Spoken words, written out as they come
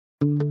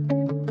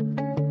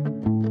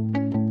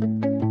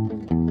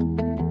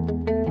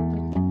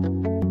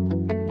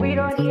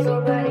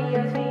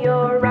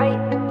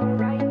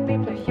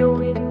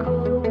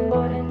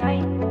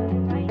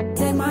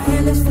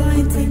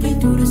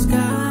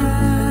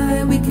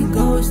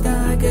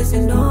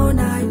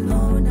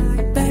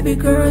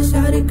Baby girl,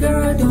 shawty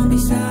girl, don't be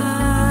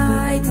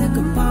shy. Take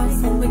a pop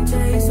from a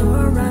J's,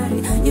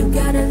 alright. You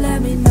gotta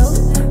let me know,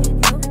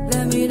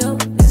 let me know.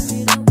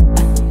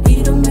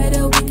 It don't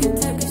matter, we can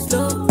take it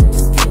slow.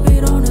 Just keep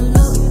it on the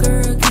low,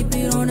 girl, keep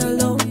it on the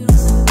low.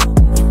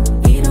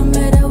 It don't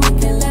matter, we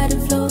can let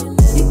it flow.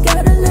 You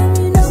gotta let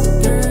me know,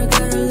 girl,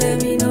 gotta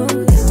let me know.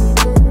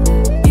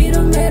 It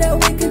don't matter,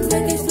 we can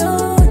take it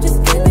slow. Just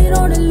keep it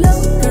on the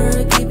low,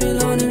 girl, keep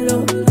it on the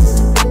low.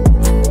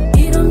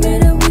 It don't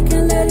matter, we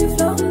can let it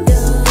flow.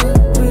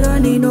 We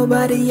don't need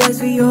nobody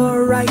else, we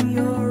alright.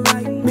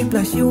 Me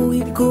plus you,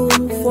 we cool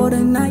for the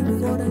night.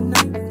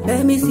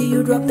 Let me see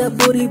you drop that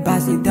booty,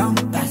 pass it down.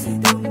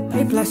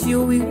 Me plus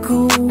you, we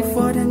cool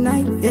for the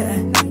night. Yeah.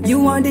 You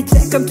want the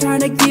check, I'm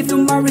tryna give you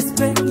my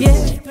respect.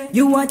 Yeah.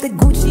 You want the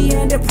Gucci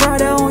and the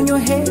Prada on your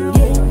head.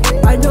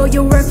 Yeah. I know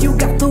your work, you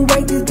got the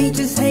way these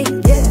bitches hate.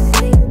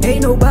 Yeah.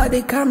 Ain't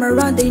nobody come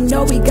around, they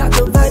know we got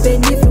the vibe.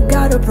 And if you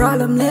got a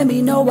problem, let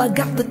me know. I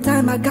got the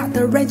time, I got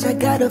the range, I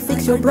gotta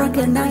fix your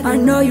broken night. I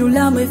know you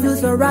love me, feel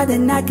so right,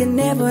 and I can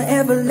never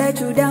ever let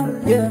you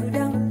down. Yeah.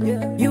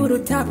 You the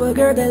type of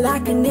girl that I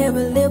can never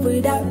live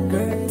without,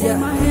 girl. Take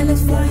my hand,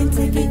 let's fly and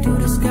take it to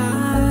the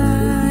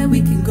sky.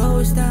 We can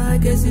go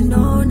stargazing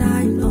all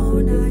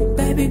night.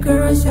 Baby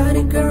girl,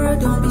 shawty girl,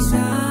 don't be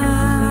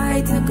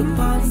shy. Take a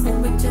pop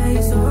from a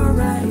J's,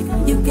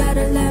 alright. You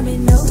gotta let me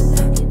know.